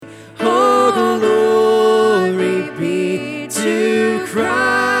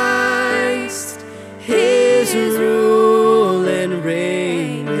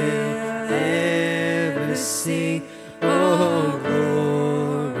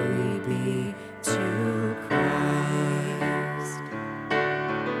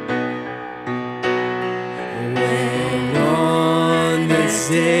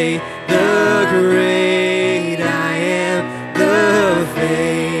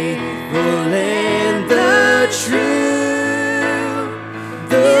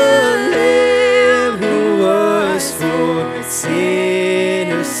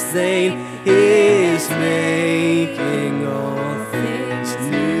slain is making all things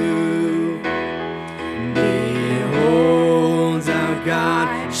new. Behold, our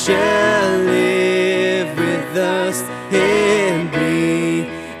God shall live with us and be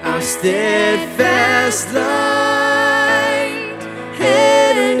our steadfast light,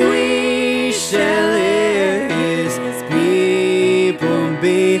 and we shall hear his people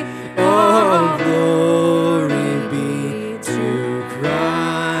be. All glory be to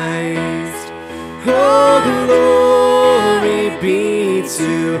Christ. All glory be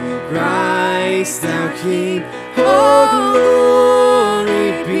to Christ our King. All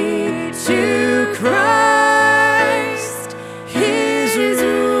glory be to Christ. His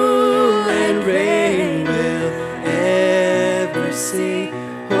rule and reign will ever sing.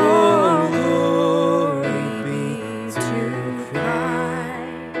 All glory be to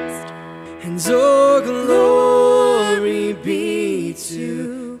Christ. And all glory be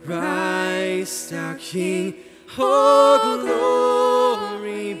to Christ our King. All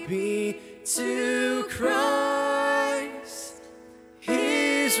glory be to Christ.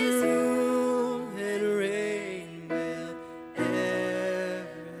 His rule and reign will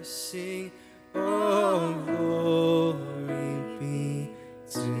ever sing. All glory be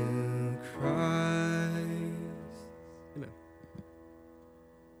to Christ. Amen.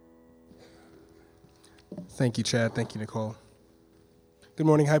 Thank you, Chad. Thank you, Nicole. Good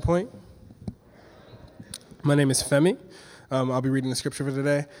morning, High Point. My name is Femi. I'll be reading the scripture for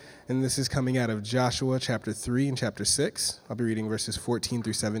today, and this is coming out of Joshua chapter 3 and chapter 6. I'll be reading verses 14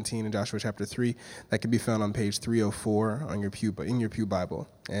 through 17 in Joshua chapter 3. That can be found on page 304 on your pew, in your pew Bible,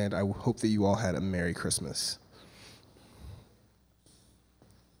 and I hope that you all had a Merry Christmas.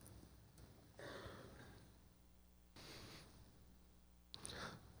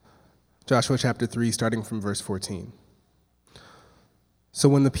 Joshua chapter 3, starting from verse 14. So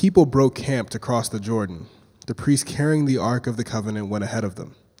when the people broke camp to cross the Jordan, the priest carrying the Ark of the Covenant went ahead of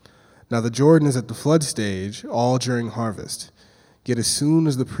them. Now the Jordan is at the flood stage, all during harvest. Yet as soon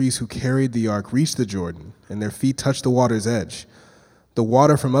as the priests who carried the Ark reached the Jordan, and their feet touched the water's edge, the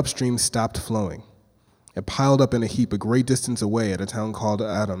water from upstream stopped flowing. It piled up in a heap a great distance away at a town called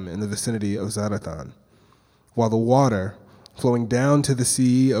Adam in the vicinity of Zarethan, while the water flowing down to the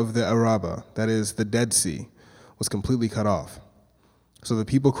Sea of the Araba, that is, the Dead Sea, was completely cut off. So the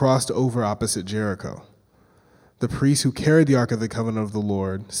people crossed over opposite Jericho. The priests who carried the Ark of the Covenant of the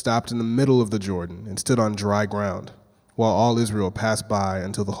Lord stopped in the middle of the Jordan and stood on dry ground, while all Israel passed by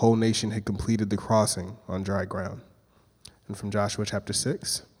until the whole nation had completed the crossing on dry ground. And from Joshua chapter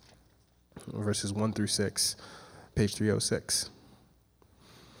 6, verses 1 through 6, page 306.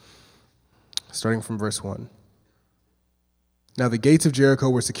 Starting from verse 1. Now the gates of Jericho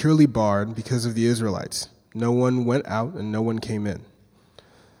were securely barred because of the Israelites. No one went out and no one came in.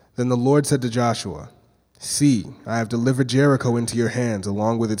 Then the Lord said to Joshua, See, I have delivered Jericho into your hands,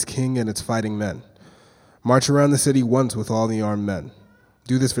 along with its king and its fighting men. March around the city once with all the armed men.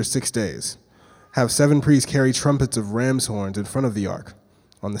 Do this for 6 days. Have 7 priests carry trumpets of ram's horns in front of the ark.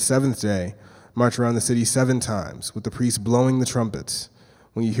 On the 7th day, march around the city 7 times, with the priests blowing the trumpets.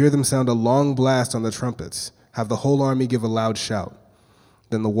 When you hear them sound a long blast on the trumpets, have the whole army give a loud shout.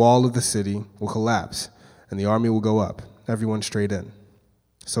 Then the wall of the city will collapse, and the army will go up, everyone straight in.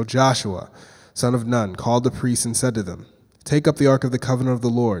 So Joshua, son of Nun, called the priests and said to them, Take up the Ark of the Covenant of the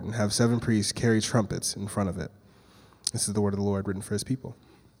Lord, and have 7 priests carry trumpets in front of it. This is the word of the Lord written for his people.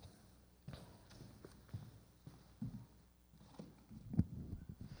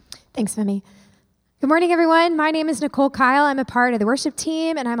 Thanks, Femi. Good morning, everyone. My name is Nicole Kyle. I'm a part of the worship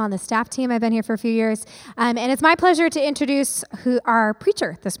team, and I'm on the staff team. I've been here for a few years. And it's my pleasure to introduce our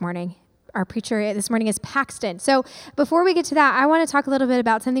preacher this morning. Our preacher this morning is Paxton. So before we get to that, I want to talk a little bit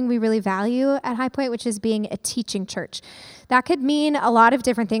about something we really value at High Point, which is being a teaching church. That could mean a lot of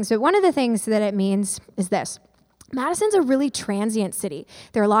different things, but one of the things that it means is this. Madison's a really transient city.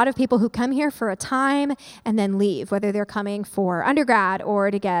 There are a lot of people who come here for a time and then leave, whether they're coming for undergrad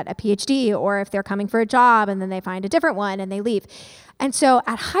or to get a PhD, or if they're coming for a job and then they find a different one and they leave. And so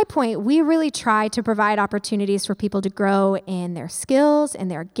at High Point, we really try to provide opportunities for people to grow in their skills, in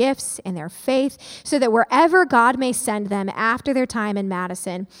their gifts, in their faith, so that wherever God may send them after their time in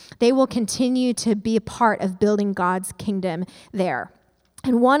Madison, they will continue to be a part of building God's kingdom there.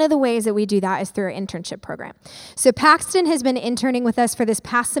 And one of the ways that we do that is through our internship program. So Paxton has been interning with us for this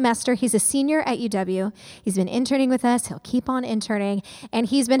past semester. He's a senior at UW. He's been interning with us. He'll keep on interning. And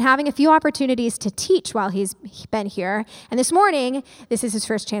he's been having a few opportunities to teach while he's been here. And this morning, this is his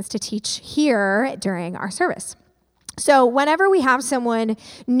first chance to teach here during our service. So whenever we have someone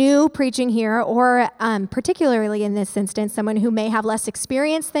new preaching here, or particularly in this instance, someone who may have less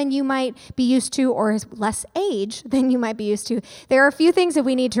experience than you might be used to, or less age than you might be used to, there are a few things that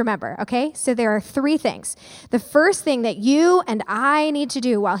we need to remember, okay? So there are 3 things. The first thing that you and I need to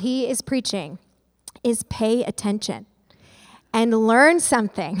do while he is preaching is pay attention and learn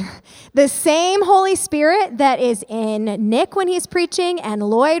something. The same Holy Spirit that is in Nick when he's preaching, and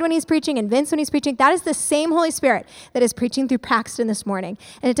Lloyd when he's preaching, and Vince when he's preaching, that is the same Holy Spirit that is preaching through Paxton this morning.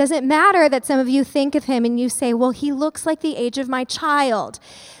 And it doesn't matter that some of you think of him and you say, well, he looks like the age of my child.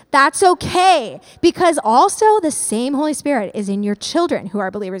 That's okay, because also the same Holy Spirit is in your children who are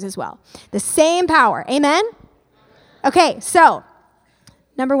believers as well. The same power. Amen? Okay, so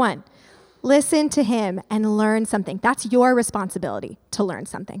number 1. Listen to him and learn something. That's your responsibility to learn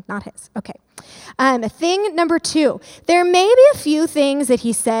something, not his. Okay. Thing number 2, there may be a few things that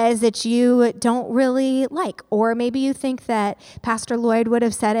he says that you don't really like, or maybe you think that Pastor Lloyd would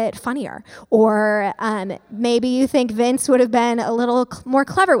have said it funnier, or maybe you think Vince would have been a little more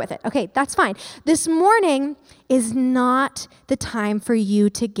clever with it. Okay, that's fine. This morning is not the time for you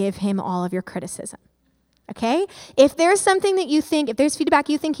to give him all of your criticism. Okay? If there's something that you think, if there's feedback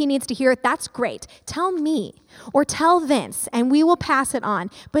you think he needs to hear, that's great. Tell me or tell Vince, and we will pass it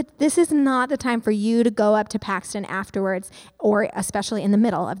on. But this is not the time for you to go up to Paxton afterwards, or especially in the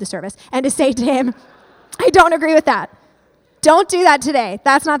middle of the service, and to say to him, I don't agree with that. Don't do that today.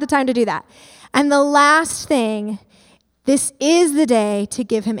 That's not the time to do that. And the last thing, this is the day to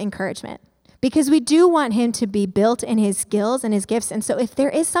give him encouragement, because we do want him to be built in his skills and his gifts. And so if there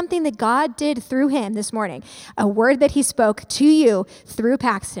is something that God did through him this morning, a word that he spoke to you through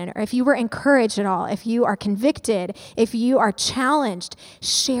Paxton, or if you were encouraged at all, if you are convicted, if you are challenged,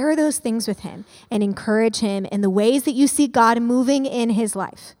 share those things with him and encourage him in the ways that you see God moving in his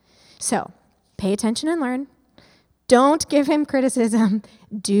life. So pay attention and learn. Don't give him criticism.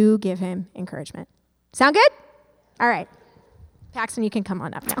 Do give him encouragement. Sound good? All right. Paxton, you can come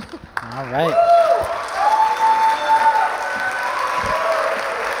on up now. All right.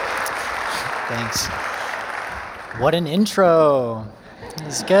 Thanks. What an intro.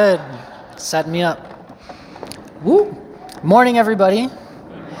 It's good. Setting me up. Woo. Morning, everybody.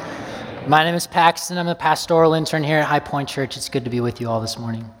 My name is Paxton. I'm a pastoral intern here at High Point Church. It's good to be with you all this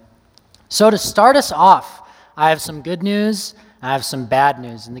morning. So to start us off, I have some good news. I have some bad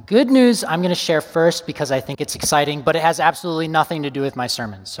news. And the good news I'm going to share first because I think it's exciting, but it has absolutely nothing to do with my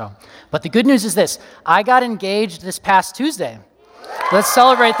sermon. But the good news is this. I got engaged this past Tuesday. Let's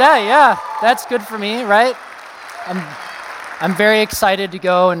celebrate that. Yeah, that's good for me, right? I'm very excited to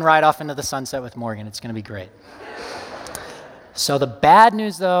go and ride off into the sunset with Morgan. It's going to be great. So the bad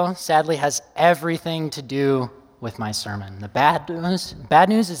news, though, sadly has everything to do with my sermon. The bad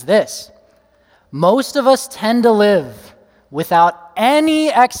news is this. Most of us tend to live without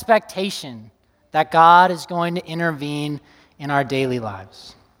any expectation that God is going to intervene in our daily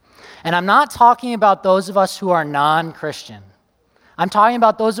lives. And I'm not talking about those of us who are non-Christian. I'm talking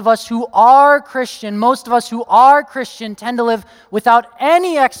about those of us who are Christian. Most of us who are Christian tend to live without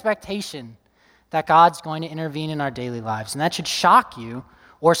any expectation that God's going to intervene in our daily lives. And that should shock you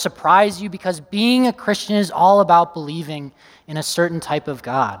or surprise you, because being a Christian is all about believing in a certain type of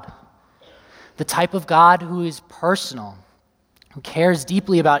God. The type of God who is personal, who cares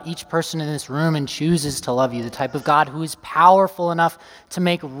deeply about each person in this room and chooses to love you. The type of God who is powerful enough to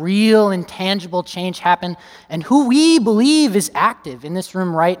make real and tangible change happen, and who we believe is active in this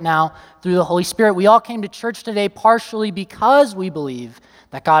room right now through the Holy Spirit. We all came to church today partially because we believe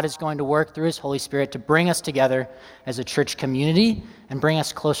that God is going to work through his Holy Spirit to bring us together as a church community and bring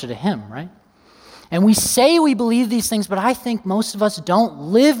us closer to him, right? And we say we believe these things, but I think most of us don't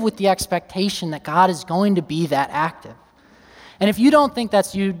live with the expectation that God is going to be that active. And if you don't think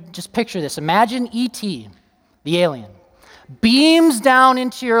that's you, just picture this. Imagine E.T., the alien, beams down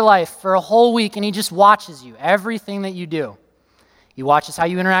into your life for a whole week, and he just watches you, everything that you do. He watches how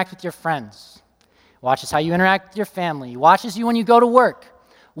you interact with your friends. He watches how you interact with your family. He watches you when you go to work.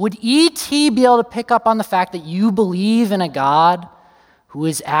 Would E.T. be able to pick up on the fact that you believe in a God who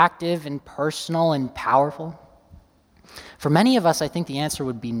is active and personal and powerful? For many of us, I think the answer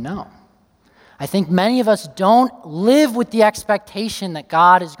would be no. I think many of us don't live with the expectation that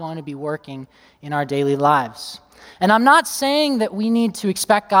God is going to be working in our daily lives. And I'm not saying that we need to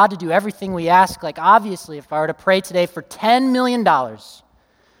expect God to do everything we ask. Like, obviously, if I were to pray today for $10 million,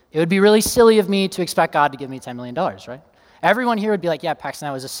 it would be really silly of me to expect God to give me $10 million, right? Everyone here would be like, yeah, Paxton,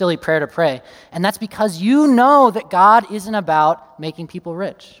 that was a silly prayer to pray. And that's because you know that God isn't about making people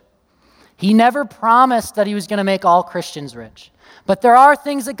rich. He never promised that he was going to make all Christians rich. But there are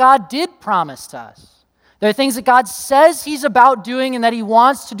things that God did promise to us. There are things that God says he's about doing and that he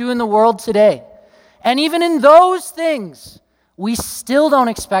wants to do in the world today. And even in those things, we still don't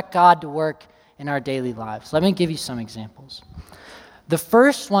expect God to work in our daily lives. Let me give you some examples. The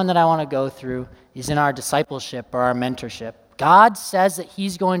first one that I want to go through is in our discipleship or our mentorship. God says that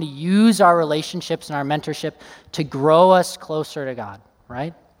he's going to use our relationships and our mentorship to grow us closer to God,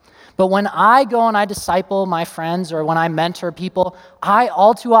 right? But when I go and I disciple my friends or when I mentor people, I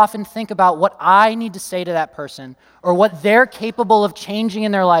all too often think about what I need to say to that person or what they're capable of changing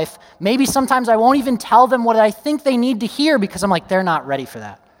in their life. Maybe sometimes I won't even tell them what I think they need to hear because I'm like, they're not ready for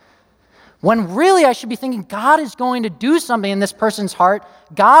that. When really I should be thinking, God is going to do something in this person's heart.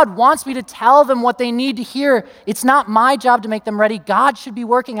 God wants me to tell them what they need to hear. It's not my job to make them ready. God should be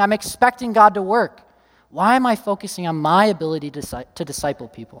working. I'm expecting God to work. Why am I focusing on my ability to disciple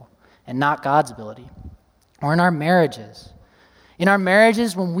people and not God's ability? Or in our marriages. In our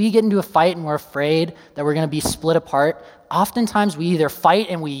marriages, when we get into a fight and we're afraid that we're going to be split apart, oftentimes we either fight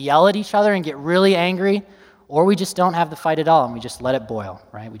and we yell at each other and get really angry, or we just don't have the fight at all and we just let it boil,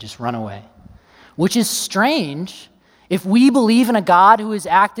 right? We just run away. Which is strange if we believe in a God who is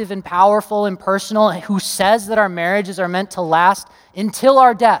active and powerful and personal, who says that our marriages are meant to last until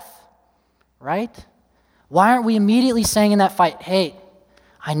our death, right? Why aren't we immediately saying in that fight, hey,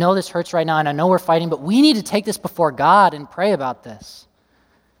 I know this hurts right now and I know we're fighting, but we need to take this before God and pray about this?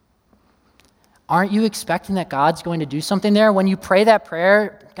 Aren't you expecting that God's going to do something there? When you pray that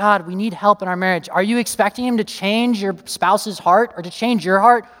prayer, God, we need help in our marriage. Are you expecting him to change your spouse's heart or to change your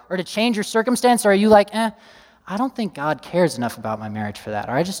heart or to change your circumstance? Or are you like, I don't think God cares enough about my marriage for that,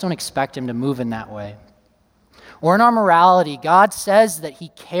 or I just don't expect him to move in that way? Or in our morality, God says that he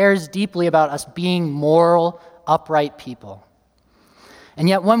cares deeply about us being moral, upright people. And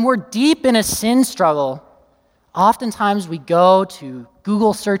yet when we're deep in a sin struggle, oftentimes we go to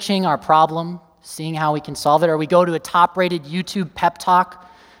Google searching our problem, seeing how we can solve it, or we go to a top-rated YouTube pep talk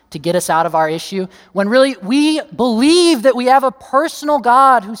to get us out of our issue, when really we believe that we have a personal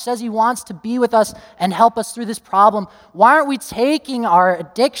God who says he wants to be with us and help us through this problem. Why aren't we taking our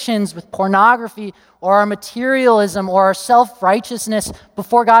addictions with pornography or our materialism or our self-righteousness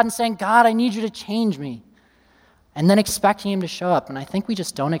before God and saying, God, I need you to change me, and then expecting him to show up? And I think we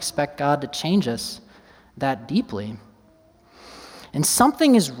just don't expect God to change us that deeply. And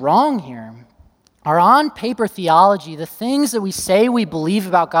something is wrong here. Our on-paper theology, the things that we say we believe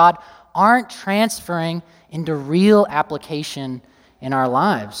about God, aren't transferring into real application in our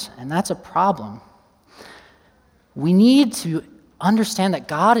lives, and that's a problem. We need to understand that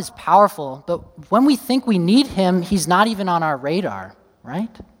God is powerful, but when we think we need him, he's not even on our radar,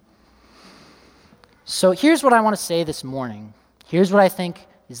 right? So here's what I want to say this morning. Here's what I think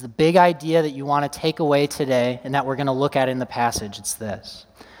is the big idea that you want to take away today and that we're going to look at in the passage. It's this.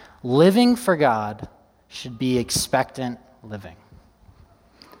 Living for God should be expectant living.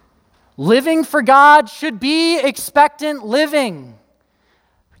 Living for God should be expectant living.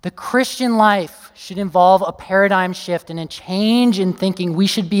 The Christian life should involve a paradigm shift and a change in thinking. We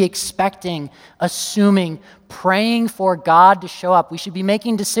should be expecting, assuming, praying for God to show up. We should be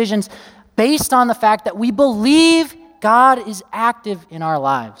making decisions based on the fact that we believe God is active in our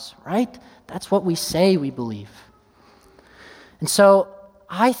lives, right? That's what we say we believe. And so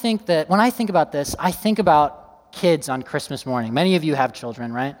I think that when I think about this, I think about kids on Christmas morning. Many of you have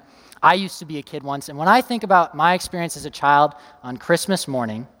children, right? I used to be a kid once, and when I think about my experience as a child on Christmas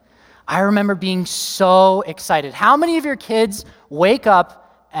morning, I remember being so excited. How many of your kids wake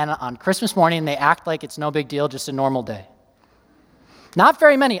up and on Christmas morning they act like it's no big deal, just a normal day? Not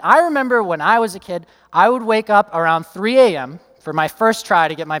very many. I remember when I was a kid, I would wake up around 3 a.m. for my first try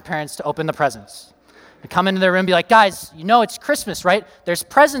to get my parents to open the presents. I'd come into their room and be like, guys, you know it's Christmas, right? There's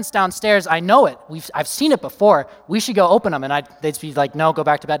presents downstairs. I know it. I've seen it before. We should go open them. And they'd be like, no, go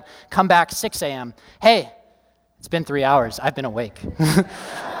back to bed. Come back 6 a.m. Hey, it's been 3 hours. I've been awake.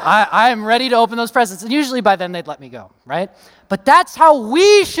 I am ready to open those presents. And usually by then they'd let me go, right? But that's how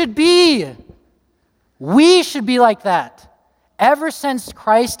we should be. We should be like that. Ever since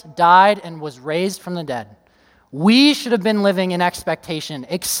Christ died and was raised from the dead, we should have been living in expectation,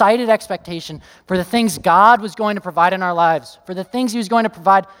 excited expectation for the things God was going to provide in our lives, for the things he was going to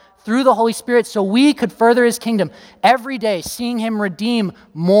provide through the Holy Spirit so we could further his kingdom every day, seeing him redeem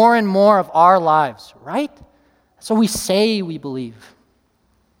more and more of our lives, right? So we say we believe.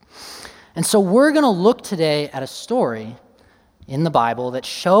 And so we're going to look today at a story in the Bible that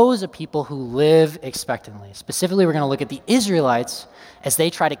shows a people who live expectantly. Specifically, we're going to look at the Israelites as they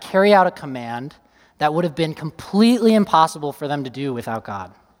try to carry out a command that would have been completely impossible for them to do without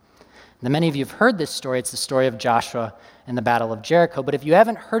God. Now, many of you have heard this story. It's the story of Joshua and the Battle of Jericho. But if you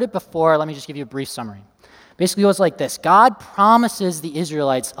haven't heard it before, let me just give you a brief summary. Basically, it goes like this. God promises the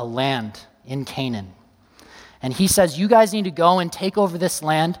Israelites a land in Canaan. And he says, you guys need to go and take over this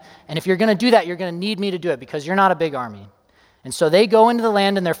land. And if you're going to do that, you're going to need me to do it because you're not a big army. And so they go into the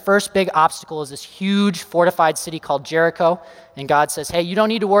land, and their first big obstacle is this huge fortified city called Jericho. And God says, hey, you don't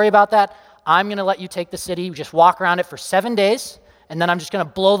need to worry about that. I'm going to let you take the city. You just walk around it for 7 days, and then I'm just going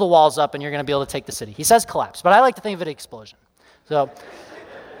to blow the walls up, and you're going to be able to take the city. He says collapse, but I like to think of it as explosion. So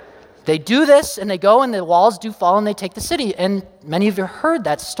they do this, and they go, and the walls do fall, and they take the city. And many of you heard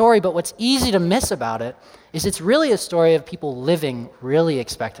that story, but what's easy to miss about it is it's really a story of people living really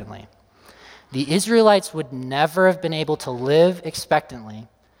expectantly. The Israelites would never have been able to live expectantly,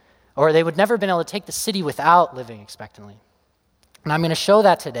 or they would never have been able to take the city without living expectantly. And I'm going to show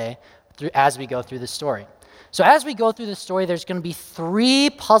that today as we go through the story. So as we go through the story, there's going to be three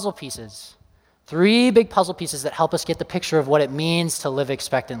big puzzle pieces that help us get the picture of what it means to live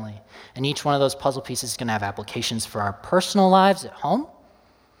expectantly. And each one of those puzzle pieces is going to have applications for our personal lives at home,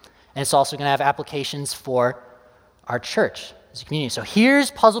 and it's also going to have applications for our church as a community. So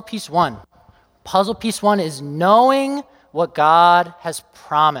here's puzzle piece one. Puzzle piece one is knowing what God has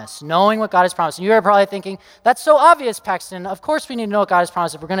promised. Knowing what God has promised. And you're probably thinking, that's so obvious, Paxton. Of course we need to know what God has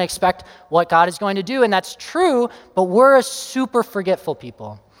promised if we're going to expect what God is going to do. And that's true, but we're a super forgetful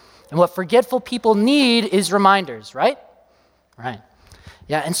people. And what forgetful people need is reminders, right? Right.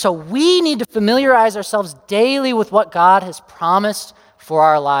 Yeah, and so we need to familiarize ourselves daily with what God has promised for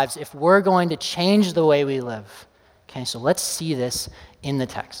our lives if we're going to change the way we live. Okay, so let's see this in the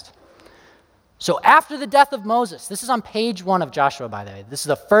text. So after the death of Moses, this is on page 1 of Joshua, by the way. This is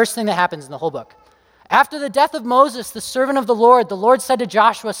the first thing that happens in the whole book. After the death of Moses, the servant of the Lord said to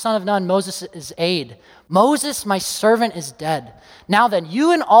Joshua, son of Nun, Moses' aide, Moses, my servant, is dead. Now then,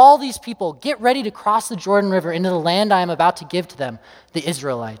 you and all these people get ready to cross the Jordan River into the land I am about to give to them, the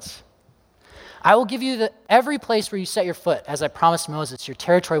Israelites. I will give you every place where you set your foot, as I promised Moses. Your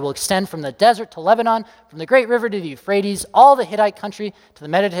territory will extend from the desert to Lebanon, from the great river to the Euphrates, all the Hittite country to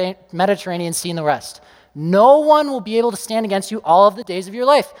the Mediterranean Sea and the rest. No one will be able to stand against you all of the days of your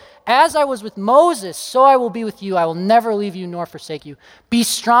life. As I was with Moses, so I will be with you. I will never leave you nor forsake you. Be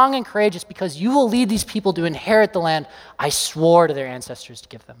strong and courageous, because you will lead these people to inherit the land I swore to their ancestors to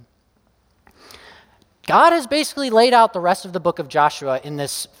give them. God has basically laid out the rest of the book of Joshua in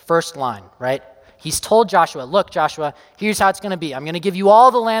this first line, right? He's told Joshua, look, Joshua, here's how it's going to be. I'm going to give you all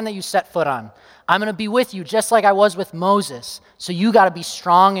the land that you set foot on. I'm going to be with you just like I was with Moses. So you got to be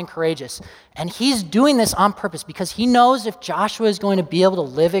strong and courageous. And he's doing this on purpose because he knows if Joshua is going to be able to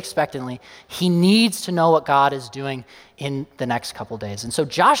live expectantly, he needs to know what God is doing in the next couple days. And so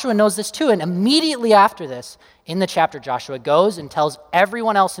Joshua knows this too. And immediately after this, in the chapter, Joshua goes and tells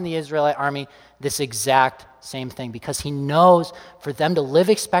everyone else in the Israelite army this exact same thing, because he knows for them to live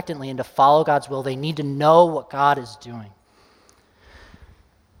expectantly and to follow God's will, they need to know what God is doing.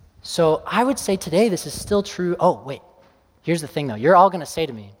 So I would say today this is still true. Oh, wait. Here's the thing, though. You're all going to say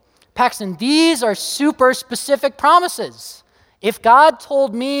to me, Paxton, these are super specific promises. If God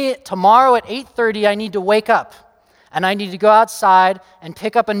told me tomorrow at 8:30 I need to wake up and I need to go outside and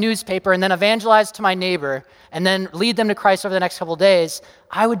pick up a newspaper and then evangelize to my neighbor and then lead them to Christ over the next couple of days,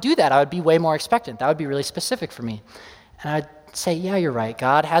 I would do that. I would be way more expectant. That would be really specific for me. And I'd say, yeah, you're right.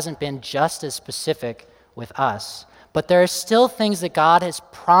 God hasn't been just as specific with us. But there are still things that God has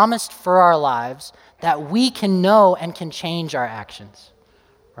promised for our lives that we can know and can change our actions,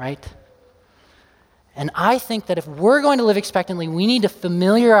 right? And I think that if we're going to live expectantly, we need to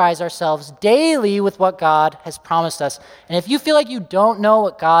familiarize ourselves daily with what God has promised us. And if you feel like you don't know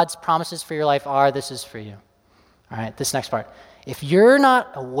what God's promises for your life are, this is for you. All right, this next part. If you're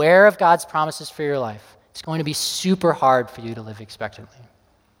not aware of God's promises for your life, it's going to be super hard for you to live expectantly.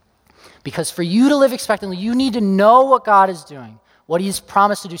 Because for you to live expectantly, you need to know what God is doing, what he's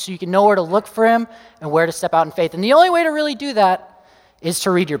promised to do, so you can know where to look for him and where to step out in faith. And the only way to really do that is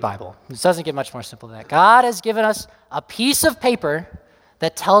to read your Bible. It doesn't get much more simple than that. God has given us a piece of paper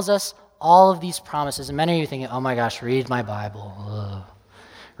that tells us all of these promises. And many of you thinking, oh my gosh, read my Bible. Ugh.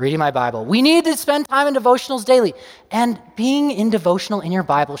 Reading my Bible. We need to spend time in devotionals daily. And being in devotional in your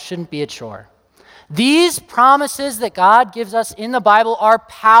Bible shouldn't be a chore. These promises that God gives us in the Bible are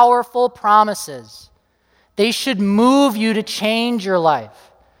powerful promises. They should move you to change your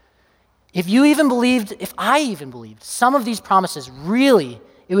life. If I even believed some of these promises, really,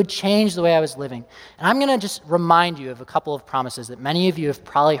 it would change the way I was living. And I'm going to just remind you of a couple of promises that many of you have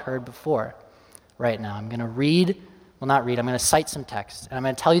probably heard before right now. I'm going to cite some text, and I'm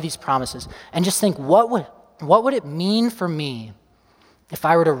going to tell you these promises. And just think, what would it mean for me if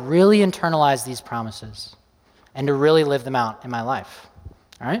I were to really internalize these promises and to really live them out in my life.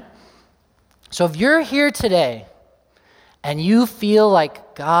 All right? So if you're here today and you feel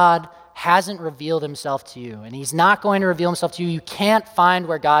like God hasn't revealed himself to you and he's not going to reveal himself to you, you can't find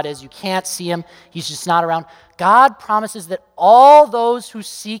where God is, you can't see him, he's just not around, God promises that all those who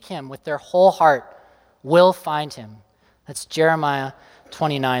seek him with their whole heart will find him. That's Jeremiah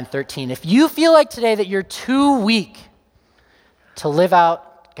 29:13. If you feel like today that you're too weak to live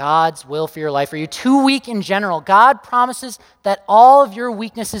out God's will for your life, or you're too weak in general, God promises that all of your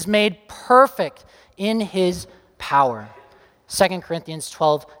weakness is made perfect in his power. 2 Corinthians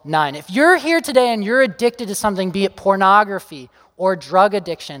 12:9. If you're here today and you're addicted to something, be it pornography or drug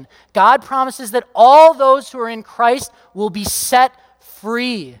addiction, God promises that all those who are in Christ will be set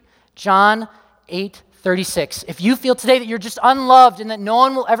free. John 8:36. If you feel today that you're just unloved and that no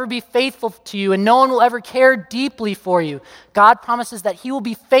one will ever be faithful to you and no one will ever care deeply for you, God promises that he will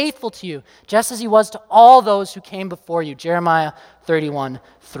be faithful to you just as he was to all those who came before you. Jeremiah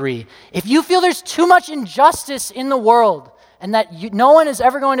 31:3. If you feel there's too much injustice in the world and that no one is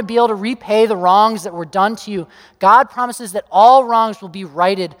ever going to be able to repay the wrongs that were done to you, God promises that all wrongs will be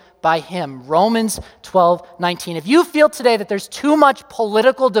righted by him. Romans 12:19. If you feel today that there's too much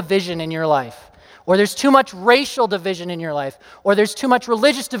political division in your life, or there's too much racial division in your life, or there's too much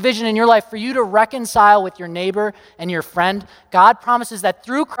religious division in your life for you to reconcile with your neighbor and your friend, God promises that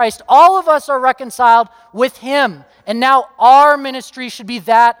through Christ, all of us are reconciled with him. And now our ministry should be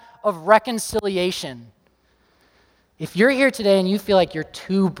that of reconciliation. If you're here today and you feel like you're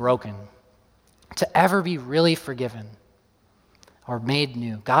too broken to ever be really forgiven or made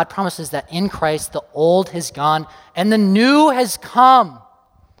new, God promises that in Christ the old has gone and the new has come.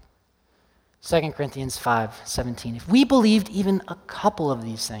 2 Corinthians 5:17. If we believed even a couple of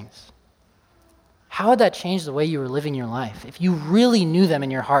these things, how would that change the way you were living your life? If you really knew them in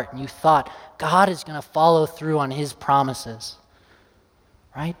your heart and you thought God is going to follow through on his promises,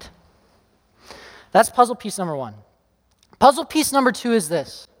 right? That's puzzle piece number one. Puzzle piece number two is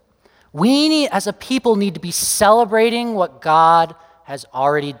this. We need, as a people, need to be celebrating what God has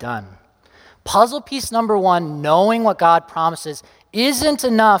already done. Puzzle piece number one, knowing what God promises, isn't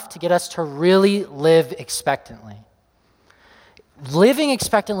enough to get us to really live expectantly. Living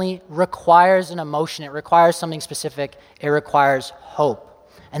expectantly requires an emotion. It requires something specific. It requires hope.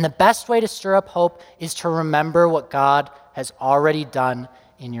 And the best way to stir up hope is to remember what God has already done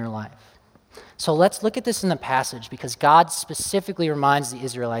in your life. So let's look at this in the passage because God specifically reminds the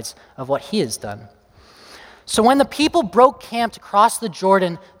Israelites of what he has done. So when the people broke camp to cross the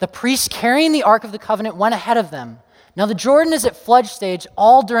Jordan, the priests carrying the Ark of the Covenant went ahead of them. Now the Jordan is at flood stage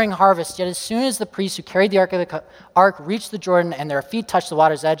all during harvest, yet as soon as the priests who carried the Ark reached the Jordan and their feet touched the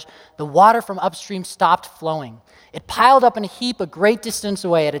water's edge, the water from upstream stopped flowing. It piled up in a heap a great distance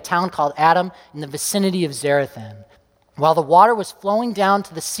away at a town called Adam in the vicinity of Zarethan, while the water was flowing down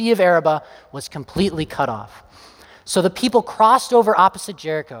to the Sea of Arabah was completely cut off. So the people crossed over opposite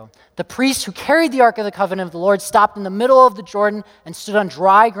Jericho. The priests who carried the Ark of the Covenant of the Lord stopped in the middle of the Jordan and stood on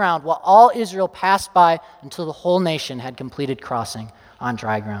dry ground while all Israel passed by until the whole nation had completed crossing on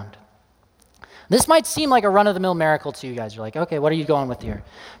dry ground. This might seem like a run-of-the-mill miracle to you guys. You're like, okay, what are you going with here?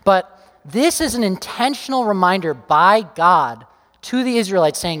 But this is an intentional reminder by God to the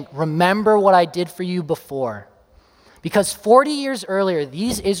Israelites saying, remember what I did for you before. Because 40 years earlier,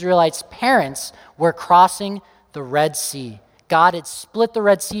 these Israelites' parents were crossing the Red Sea. God had split the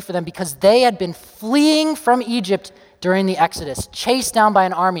Red Sea for them because they had been fleeing from Egypt during the Exodus, chased down by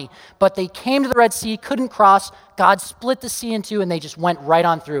an army. But they came to the Red Sea, couldn't cross. God split the sea in two, and they just went right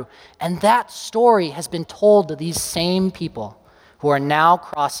on through. And that story has been told to these same people who are now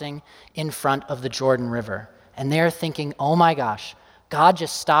crossing in front of the Jordan River. And they're thinking, oh my gosh, God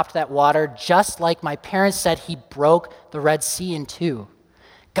just stopped that water just like my parents said he broke the Red Sea in two.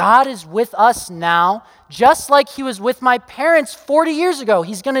 God is with us now, just like he was with my parents 40 years ago.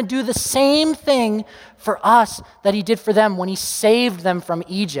 He's going to do the same thing for us that he did for them when he saved them from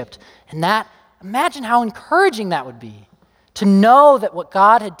Egypt. And that, imagine how encouraging that would be, to know that what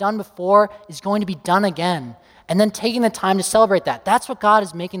God had done before is going to be done again. And then taking the time to celebrate that. That's what God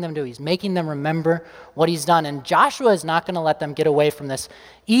is making them do. He's making them remember what he's done. And Joshua is not going to let them get away from this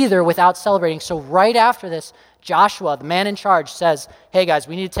either without celebrating. So right after this, Joshua, the man in charge, says, hey guys,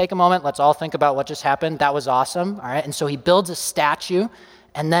 we need to take a moment. Let's all think about what just happened. That was awesome. All right. And so he builds a statue.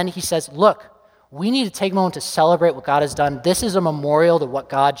 And then he says, look, we need to take a moment to celebrate what God has done. This is a memorial to what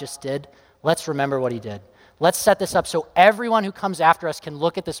God just did. Let's remember what he did. Let's set this up so everyone who comes after us can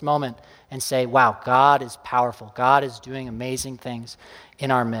look at this moment and say, wow, God is powerful. God is doing amazing things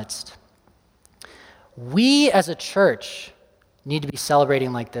in our midst. We as a church need to be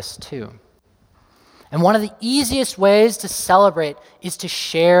celebrating like this too. And one of the easiest ways to celebrate is to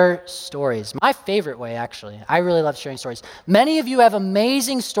share stories. My favorite way, actually. I really love sharing stories. Many of you have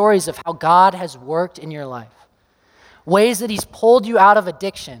amazing stories of how God has worked in your life. Ways that he's pulled you out of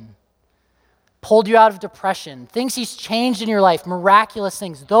addiction, pulled you out of depression, things he's changed in your life, miraculous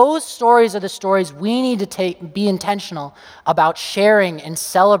things. Those stories are the stories we need to be intentional about sharing and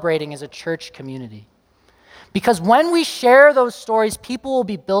celebrating as a church community. Because when we share those stories, people will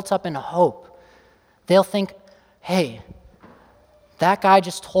be built up in hope. They'll think, hey, that guy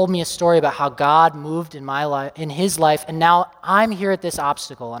just told me a story about how God moved in my life, in his life, and now I'm here at this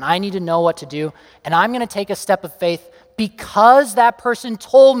obstacle, and I need to know what to do, and I'm going to take a step of faith because that person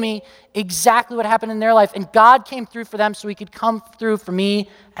told me exactly what happened in their life, and God came through for them so he could come through for me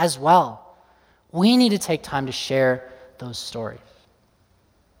as well. We need to take time to share those stories.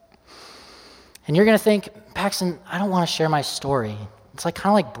 And you're going to think, Paxton, I don't want to share my story. It's like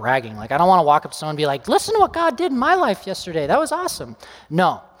kind of like bragging. Like I don't want to walk up to someone and be like, listen to what God did in my life yesterday. That was awesome.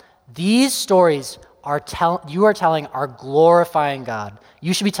 No, these stories you are telling are glorifying God.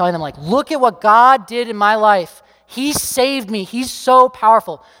 You should be telling them like, look at what God did in my life. He saved me. He's so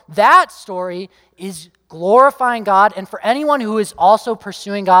powerful. That story is glorifying God. And for anyone who is also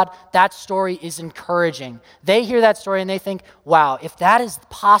pursuing God, that story is encouraging. They hear that story and they think, wow, if that is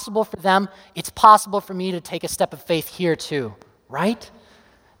possible for them, it's possible for me to take a step of faith here too. Right?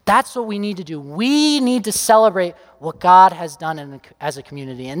 That's what we need to do. We need to celebrate what God has done as a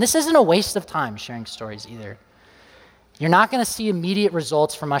community. And this isn't a waste of time sharing stories either. You're not going to see immediate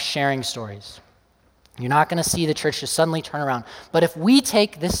results from us sharing stories. You're not going to see the church just suddenly turn around. But if we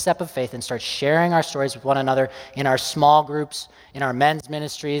take this step of faith and start sharing our stories with one another in our small groups, in our men's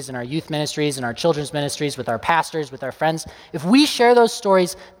ministries, in our youth ministries, in our children's ministries, with our pastors, with our friends, if we share those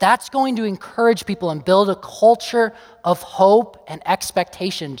stories, that's going to encourage people and build a culture of hope and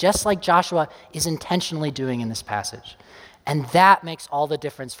expectation, just like Joshua is intentionally doing in this passage. And that makes all the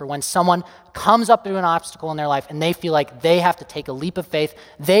difference for when someone comes up to an obstacle in their life and they feel like they have to take a leap of faith.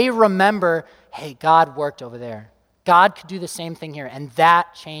 They remember, hey, God worked over there. God could do the same thing here. And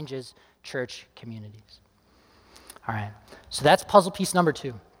that changes church communities. All right, so that's puzzle piece number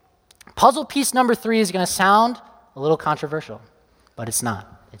 2. Puzzle piece number 3 is going to sound a little controversial, but it's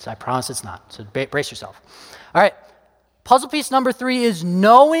not. I promise it's not. So brace yourself. All right, puzzle piece number 3 is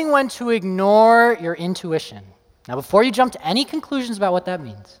knowing when to ignore your intuition. Now, before you jump to any conclusions about what that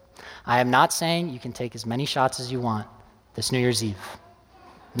means, I am not saying you can take as many shots as you want this New Year's Eve.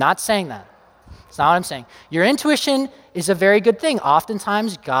 I'm not saying that. That's not what I'm saying. Your intuition is a very good thing.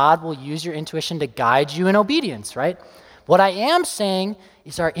 Oftentimes, God will use your intuition to guide you in obedience, right? What I am saying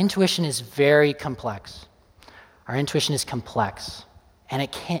is our intuition is very complex. Our intuition is complex, and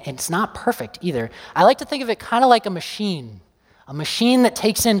it's not perfect either. I like to think of it kind of like a machine that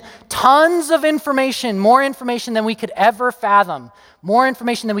takes in tons of information, more information than we could ever fathom, more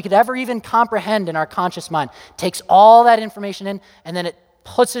information than we could ever even comprehend in our conscious mind. Takes all that information in, and then it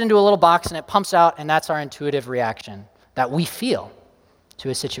puts it into a little box, and it pumps out, and that's our intuitive reaction that we feel to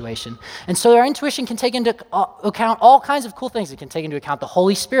a situation. And so our intuition can take into account all kinds of cool things. It can take into account the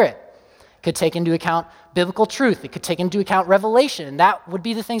Holy Spirit. It could take into account biblical truth. It could take into account revelation, and that would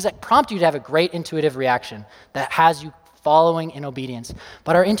be the things that prompt you to have a great intuitive reaction that has you following in obedience.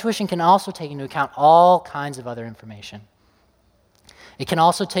 But our intuition can also take into account all kinds of other information. It can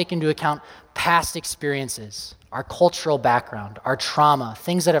also take into account past experiences, our cultural background, our trauma,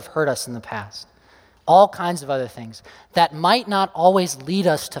 things that have hurt us in the past, all kinds of other things that might not always lead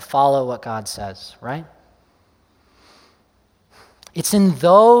us to follow what God says, right? It's in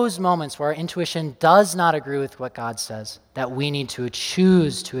those moments where our intuition does not agree with what God says that we need to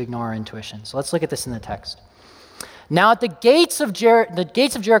choose to ignore our intuition. So let's look at this in the text. Now the gates of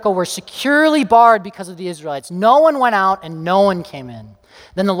Jericho were securely barred because of the Israelites. No one went out and no one came in.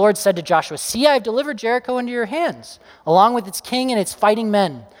 Then the Lord said to Joshua, see, I have delivered Jericho into your hands, along with its king and its fighting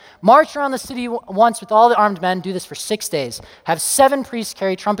men. March around the city once with all the armed men. Do this for 6 days. Have 7 priests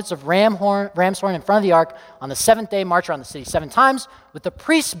carry trumpets of ram's horn in front of the ark. On the 7th day, march around the city 7 times with the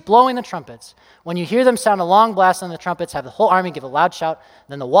priests blowing the trumpets. When you hear them sound a long blast on the trumpets, have the whole army give a loud shout.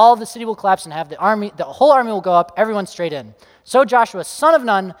 Then the wall of the city will collapse and the whole army will go up, everyone straight in. So Joshua, son of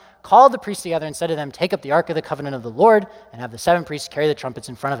Nun, called the priests together and said to them, take up the ark of the covenant of the Lord and have the 7 priests carry the trumpets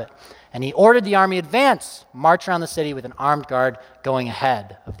in front of it. And he ordered the army advance, march around the city with an armed guard going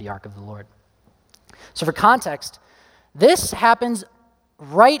ahead of the ark of the Lord. So for context, this happens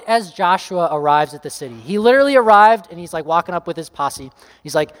right as Joshua arrives at the city. He literally arrived and he's like walking up with his posse.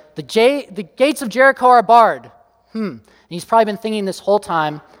 He's like, the gates of Jericho are barred. And he's probably been thinking this whole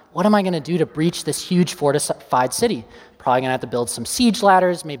time, what am I going to do to breach this huge fortified city? Probably going to have to build some siege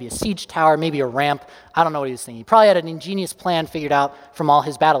ladders, maybe a siege tower, maybe a ramp. I don't know what he was thinking. He probably had an ingenious plan figured out from all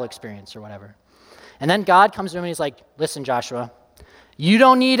his battle experience or whatever. And then God comes to him and he's like, listen, Joshua, you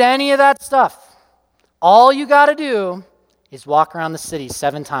don't need any of that stuff. All you got to do is walk around the city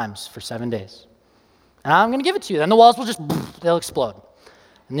 7 times for 7 days. And I'm going to give it to you. Then the walls will they'll explode.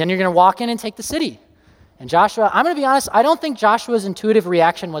 And then you're going to walk in and take the city. And Joshua, I'm going to be honest, I don't think Joshua's intuitive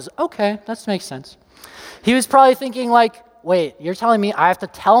reaction was, okay, that makes sense. He was probably thinking like, wait, you're telling me I have to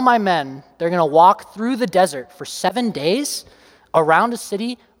tell my men they're going to walk through the desert for 7 days around a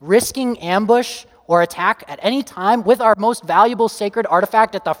city, risking ambush or attack at any time with our most valuable sacred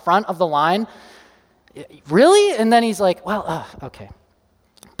artifact at the front of the line? Really? And then he's like, well, okay.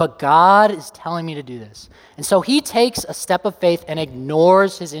 But God is telling me to do this. And so he takes a step of faith and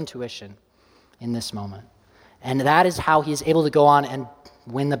ignores his intuition in this moment. And that is how he is able to go on and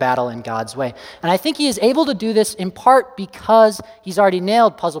win the battle in God's way. And I think he is able to do this in part because he's already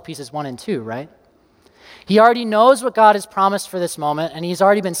nailed puzzle pieces 1 and 2, right? He already knows what God has promised for this moment, and he's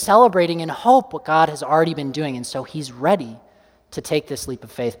already been celebrating in hope what God has already been doing. And so he's ready to take this leap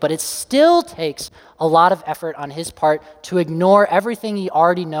of faith. But it still takes a lot of effort on his part to ignore everything he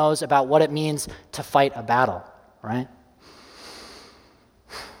already knows about what it means to fight a battle, right?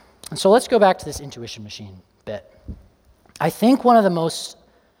 And so let's go back to this intuition machine bit. I think one of the most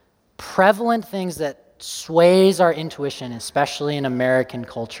prevalent things that sways our intuition, especially in American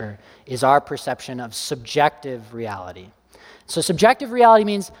culture, is our perception of subjective reality. So subjective reality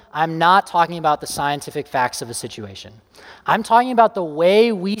means I'm not talking about the scientific facts of a situation. I'm talking about the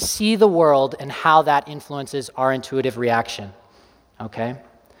way we see the world and how that influences our intuitive reaction, okay?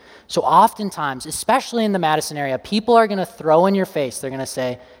 So oftentimes, especially in the Madison area, people are going to throw in your face, they're going to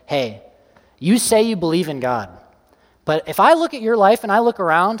say, hey, you say you believe in God, but if I look at your life and I look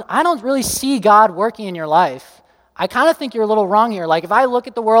around, I don't really see God working in your life. I kind of think you're a little wrong here. Like if I look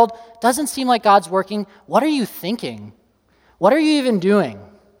at the world, it doesn't seem like God's working. What are you thinking? What are you even doing?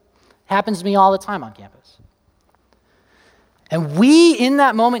 It happens to me all the time on campus. And we, in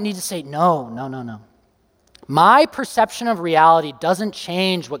that moment, need to say, no. My perception of reality doesn't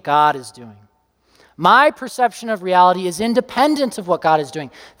change what God is doing. My perception of reality is independent of what God is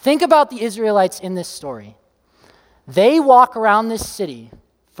doing. Think about the Israelites in this story. They walk around this city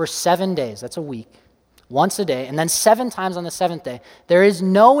for 7 days. That's a week. Once a day, and then 7 times on the 7th day. There is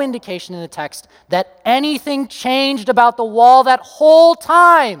no indication in the text that anything changed about the wall that whole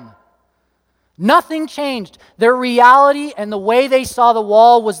time. Nothing changed. Their reality and the way they saw the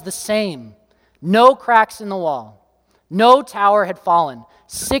wall was the same. No cracks in the wall. No tower had fallen.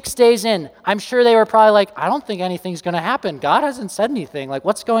 6 days in, I'm sure they were probably like, I don't think anything's going to happen. God hasn't said anything. Like,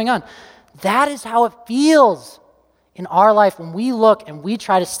 what's going on? That is how it feels in our life when we look and we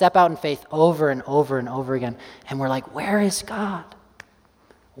try to step out in faith over and over and over again, and we're like, where is God?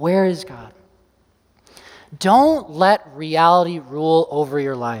 Where is God? Don't let reality rule over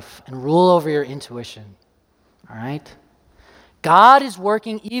your life and rule over your intuition, all right? God is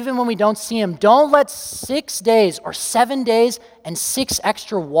working even when we don't see him. Don't let 6 days or 7 days and 6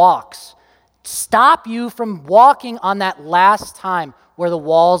 extra walks stop you from walking on that last time where the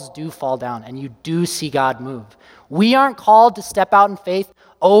walls do fall down and you do see God move. We aren't called to step out in faith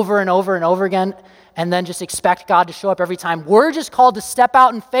over and over and over again and then just expect God to show up every time. We're just called to step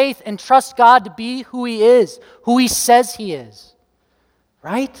out in faith and trust God to be who he is, who he says he is.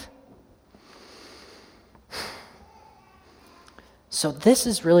 Right? So this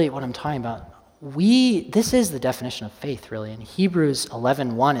is really what I'm talking about. This is the definition of faith, really. In Hebrews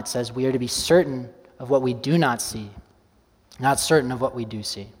 11:1, it says we are to be certain of what we do not see, not certain of what we do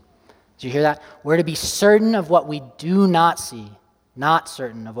see. Did you hear that? We're to be certain of what we do not see, not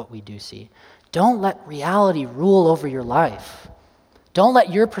certain of what we do see. Don't let reality rule over your life. Don't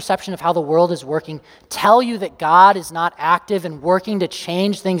let your perception of how the world is working tell you that God is not active and working to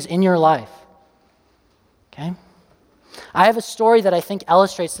change things in your life. Okay? I have a story that I think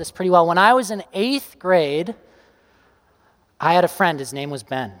illustrates this pretty well. When I was in 8th grade, I had a friend. His name was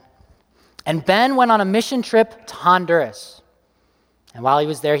Ben. And Ben went on a mission trip to Honduras. And while he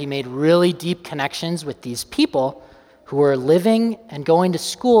was there, he made really deep connections with these people who were living and going to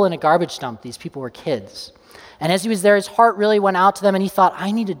school in a garbage dump. These people were kids. And as he was there, his heart really went out to them, and he thought,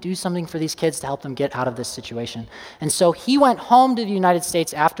 I need to do something for these kids to help them get out of this situation. And so he went home to the United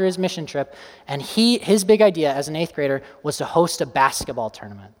States after his mission trip, and his big idea as an 8th grader was to host a basketball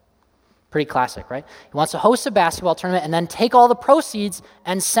tournament. Pretty classic, right? He wants to host a basketball tournament and then take all the proceeds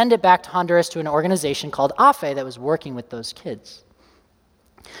and send it back to Honduras to an organization called AFE that was working with those kids.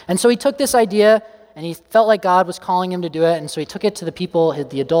 And so he took this idea, and he felt like God was calling him to do it, and so he took it to the people,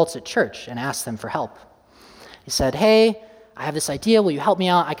 the adults at church, and asked them for help. He said, hey, I have this idea. Will you help me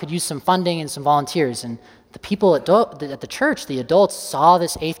out? I could use some funding and some volunteers. And the people at the church, the adults, saw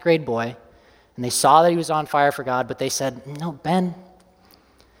this 8th grade boy, and they saw that he was on fire for God, but they said, no, Ben,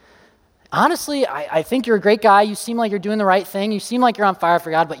 honestly, I think you're a great guy. You seem like you're doing the right thing. You seem like you're on fire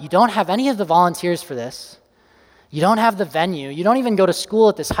for God, but you don't have any of the volunteers for this. You don't have the venue. You don't even go to school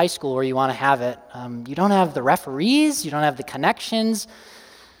at this high school where you want to have it. You don't have the referees. You don't have the connections.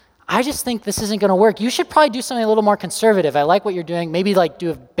 I just think this isn't going to work. You should probably do something a little more conservative. I like what you're doing. Maybe like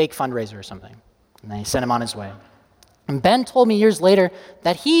do a big fundraiser or something. And they sent him on his way. And Ben told me years later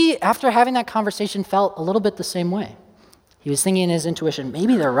that he, after having that conversation, felt a little bit the same way. He was thinking in his intuition,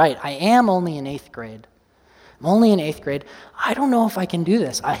 maybe they're right. I am only in 8th grade. I'm only in 8th grade. I don't know if I can do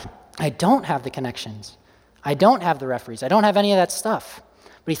this. I don't have the connections. I don't have the referees. I don't have any of that stuff.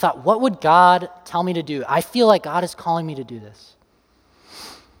 But he thought, what would God tell me to do? I feel like God is calling me to do this.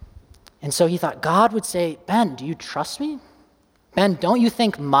 And so he thought God would say, Ben, do you trust me? Ben, don't you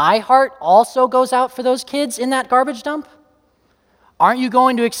think my heart also goes out for those kids in that garbage dump? Aren't you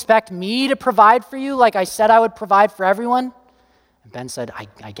going to expect me to provide for you like I said I would provide for everyone? And Ben said,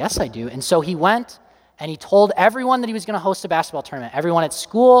 I guess I do. And so he went and he told everyone that he was going to host a basketball tournament. Everyone at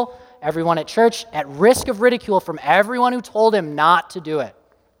school, everyone at church, at risk of ridicule from everyone who told him not to do it,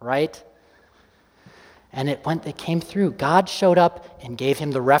 right? And it came through. God showed up and gave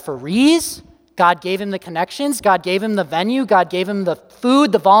him the referees. God gave him the connections. God gave him the venue. God gave him the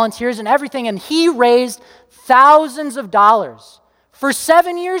food, the volunteers, and everything. And he raised thousands of dollars for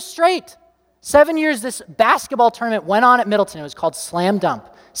 7 years straight. 7 years this basketball tournament went on at Middleton. It was called Slam Dunk.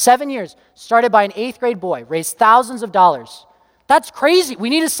 7 years, started by an 8th grade boy, raised thousands of dollars. That's crazy. We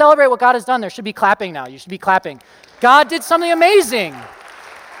need to celebrate what God has done. There should be clapping now. You should be clapping. God did something amazing,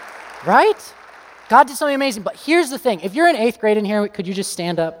 right? God did something amazing. But here's the thing. If you're in 8th grade in here, could you just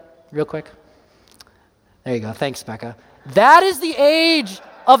stand up real quick? There you go. Thanks, Becca. That is the age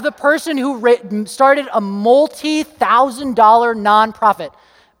of the person who started a multi-$1,000 nonprofit.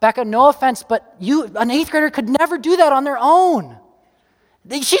 Becca, no offense, but an 8th grader could never do that on their own.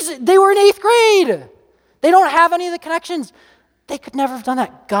 They were in 8th grade. They don't have any of the connections. They could never have done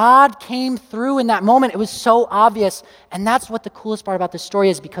that. God came through in that moment. It was so obvious. And that's what the coolest part about this story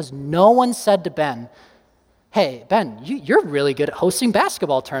is, because no one said to Ben, hey, Ben, you're really good at hosting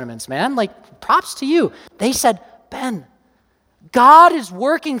basketball tournaments, man. Like, props to you. They said, Ben, God is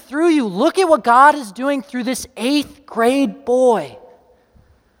working through you. Look at what God is doing through this 8th grade boy.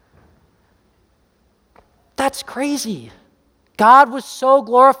 That's crazy. God was so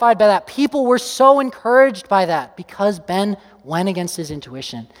glorified by that. People were so encouraged by that because Ben went against his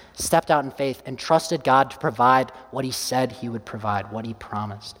intuition, stepped out in faith, and trusted God to provide what he said he would provide, what he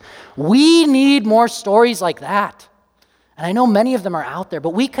promised. We need more stories like that. And I know many of them are out there,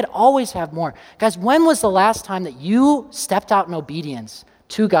 but we could always have more. Guys, when was the last time that you stepped out in obedience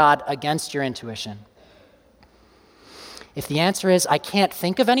to God against your intuition? If the answer is, I can't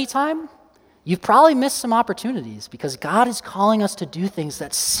think of any time, you've probably missed some opportunities, because God is calling us to do things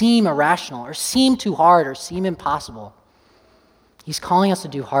that seem irrational or seem too hard or seem impossible. He's calling us to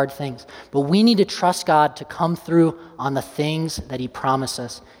do hard things, but we need to trust God to come through on the things that he promised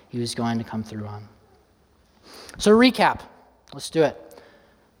us he was going to come through on. So to recap, let's do it.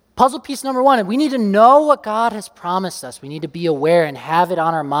 Puzzle piece number 1, we need to know what God has promised us. We need to be aware and have it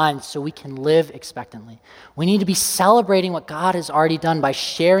on our minds so we can live expectantly. We need to be celebrating what God has already done by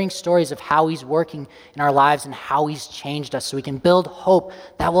sharing stories of how he's working in our lives and how he's changed us, so we can build hope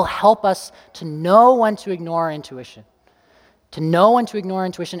that will help us to know when to ignore our intuition. To know when to ignore our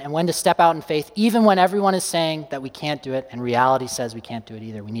intuition and when to step out in faith, even when everyone is saying that we can't do it and reality says we can't do it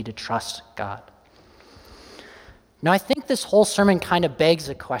either. We need to trust God. Now, I think this whole sermon kind of begs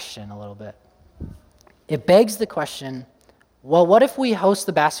a question a little bit. It begs the question, well, what if we host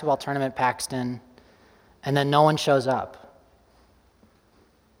the basketball tournament at Paxton and then no one shows up?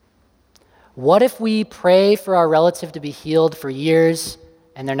 What if we pray for our relative to be healed for years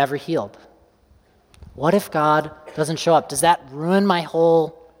and they're never healed? What if God doesn't show up? Does that ruin my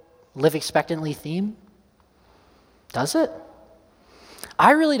whole live expectantly theme? Does it?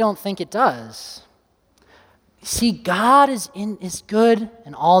 I really don't think it does. See, God is good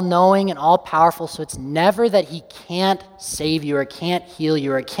and all-knowing and all-powerful, so it's never that he can't save you or can't heal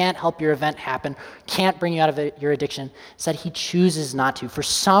you or can't help your event happen, can't bring you out of your addiction. It's that he chooses not to. For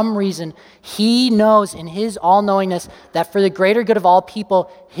some reason, he knows in his all-knowingness that for the greater good of all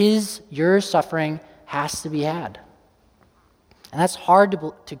people, your suffering has to be had. And that's hard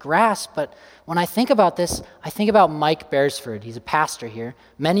to grasp, but when I think about this, I think about Mike Beresford. He's a pastor here.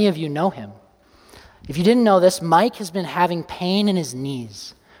 Many of you know him. If you didn't know this, Mike has been having pain in his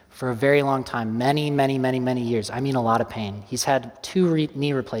knees for a very long time, many, many, many, many years. I mean, a lot of pain. He's had 2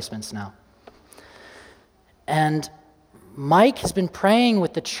 knee replacements now. And Mike has been praying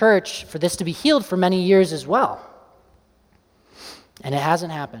with the church for this to be healed for many years as well. And it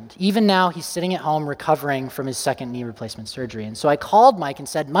hasn't happened. Even now, he's sitting at home recovering from his 2nd knee replacement surgery. And so I called Mike and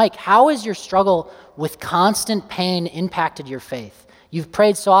said, Mike, how has your struggle with constant pain impacted your faith? You've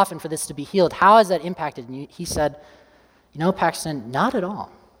prayed so often for this to be healed. How has that impacted? And he said, Paxton, not at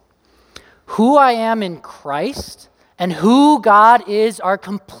all. Who I am in Christ and who God is are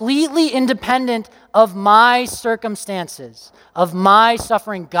completely independent of my circumstances, of my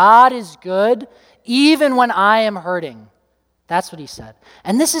suffering. God is good even when I am hurting. That's what he said.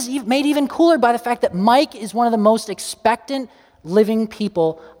 And this is made even cooler by the fact that Mike is one of the most expectant living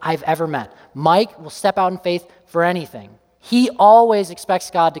people I've ever met. Mike will step out in faith for anything. He always expects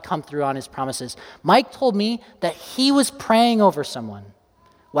God to come through on his promises. Mike told me that he was praying over someone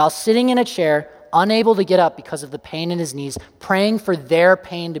while sitting in a chair, unable to get up because of the pain in his knees, praying for their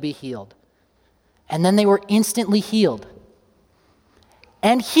pain to be healed. And then they were instantly healed.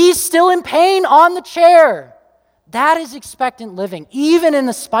 And he's still in pain on the chair. That is expectant living, even in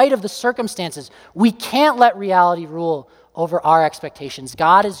the spite of the circumstances. We can't let reality rule over our expectations.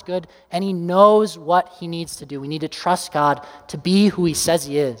 God is good, and he knows what he needs to do. We need to trust God to be who he says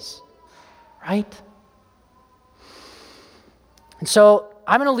he is, right? And so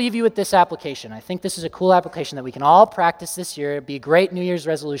I'm going to leave you with this application. I think this is a cool application that we can all practice this year. It'd be a great New Year's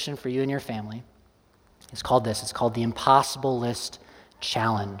resolution for you and your family. It's called this. It's called the Impossible List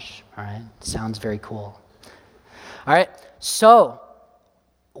Challenge, all right? Sounds very cool. All right, so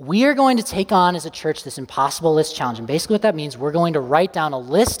we are going to take on as a church this Impossible List Challenge. And basically what that means, we're going to write down a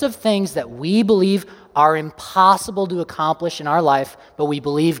list of things that we believe are impossible to accomplish in our life, but we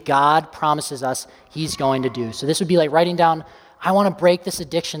believe God promises us he's going to do. So this would be like writing down, I want to break this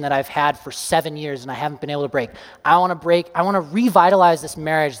addiction that I've had for 7 years and I haven't been able to break. I want to revitalize this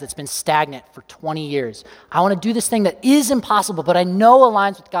marriage that's been stagnant for 20 years. I want to do this thing that is impossible, but I know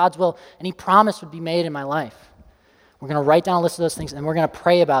aligns with God's will, and he promised would be made in my life. We're going to write down a list of those things, and we're going to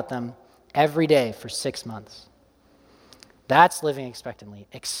pray about them every day for 6 months. That's living expectantly,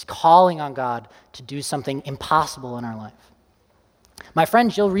 calling on God to do something impossible in our life. My friend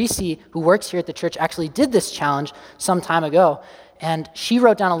Jill Reese, who works here at the church, actually did this challenge some time ago, and she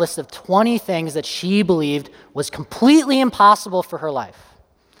wrote down a list of 20 things that she believed was completely impossible for her life.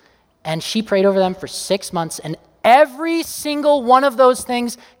 And she prayed over them for 6 months, and every single one of those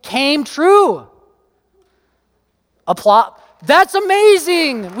things came true. Applause. That's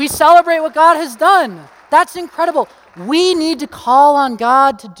amazing. We celebrate what God has done. That's incredible. We need to call on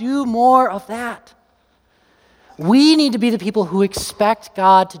God to do more of that. We need to be the people who expect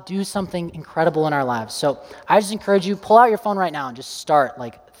God to do something incredible in our lives. So I just encourage you, pull out your phone right now and just start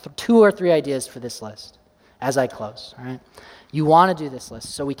like 2 or 3 ideas for this list as I close, all right? You want to do this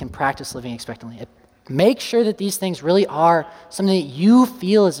list so we can practice living expectantly. Make sure that these things really are something that you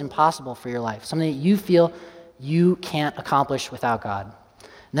feel is impossible for your life, something that you feel you can't accomplish without God.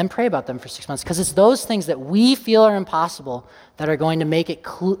 And then pray about them for 6 months, because it's those things that we feel are impossible that are going to make it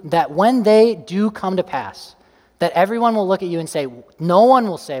that when they do come to pass, that everyone will look at you and say, no one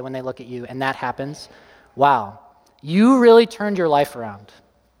will say when they look at you and that happens, wow, you really turned your life around.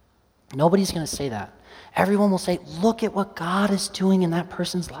 Nobody's going to say that. Everyone will say, look at what God is doing in that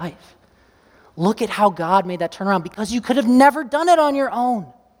person's life. Look at how God made that turnaround, because you could have never done it on your own,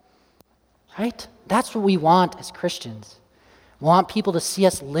 right? That's what we want as Christians. We want people to see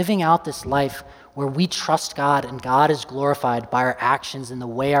us living out this life where we trust God and God is glorified by our actions and the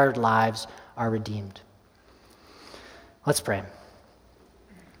way our lives are redeemed. Let's pray.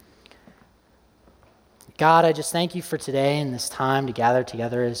 God, I just thank you for today and this time to gather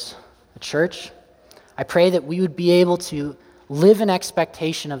together as a church. I pray that we would be able to live in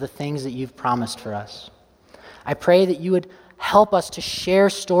expectation of the things that you've promised for us. I pray that you would help us to share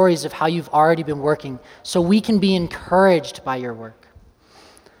stories of how you've already been working so we can be encouraged by your work.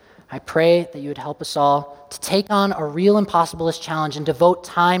 I pray that you would help us all to take on a real Impossible List challenge and devote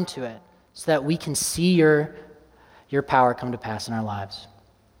time to it so that we can see your power come to pass in our lives.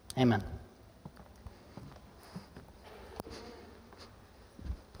 Amen.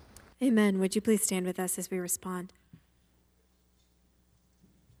 Amen. Would you please stand with us as we respond?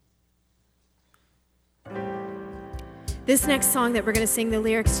 This next song that we're going to sing, the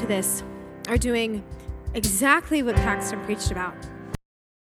lyrics to this, are doing exactly what Paxton preached about.